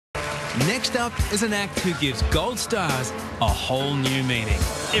Next up is an act who gives gold stars a whole new meaning.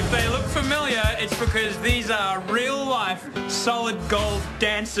 If they look familiar, it's because these are real-life solid gold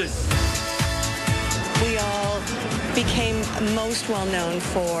dancers. We all became most well-known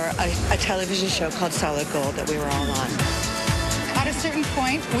for a television show called Solid Gold that we were all on. At a certain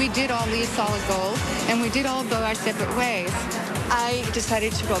point, we did all leave Solid Gold, and we did all go our separate ways. I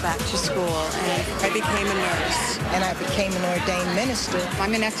decided to go back to school, and I became a nurse. And I became an ordained minister.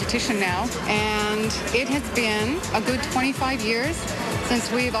 I'm an esthetician now, and it has been a good 25 years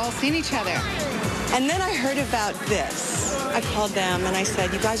since we've all seen each other. And then I heard about this. I called them and I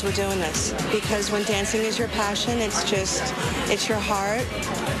said, you guys were doing this. Because when dancing is your passion, it's your heart,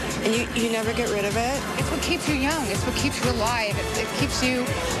 and you never get rid of it. It's what keeps you young. It's what keeps you alive. It keeps you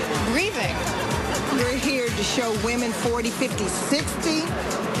breathing. We're here to show women 40, 50, 60.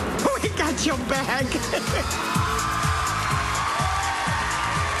 We got your back.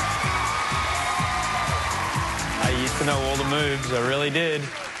 I used to know all the moves. I really did.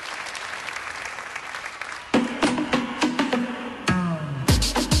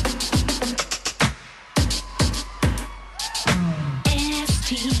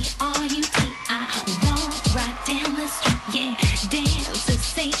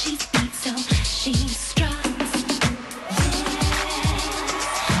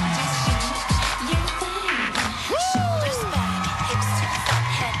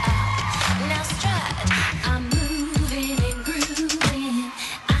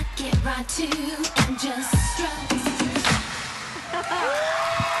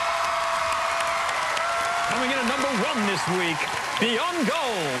 Coming in at #1 this week, Beyond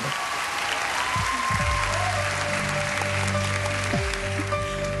Gold.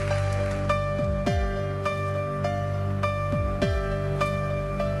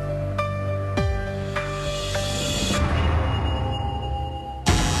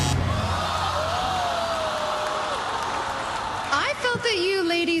 I felt that you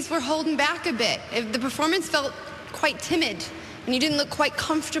ladies were holding back a bit. The performance felt quite timid, and you didn't look quite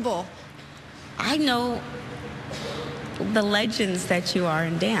comfortable. I know the legends that you are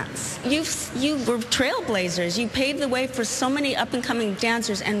in dance. You were trailblazers. You paved the way for so many up-and-coming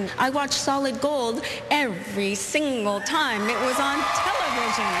dancers, and I watched Solid Gold every single time it was on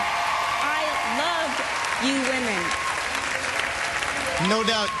television. I loved you women.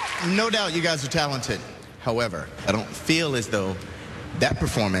 No doubt you guys are talented. However, I don't feel as though that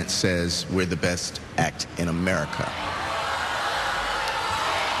performance says we're the best act in America.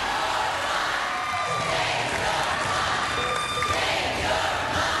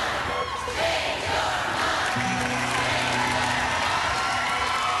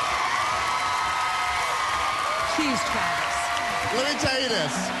 Let me tell you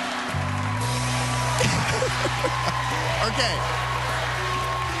this. Okay.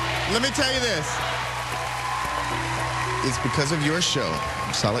 Let me tell you this. It's because of your show,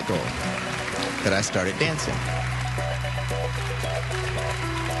 Solid Gold, that I started dancing.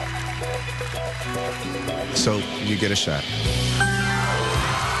 So you get a shot. He's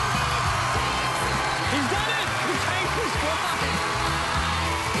done it! He changed his mind.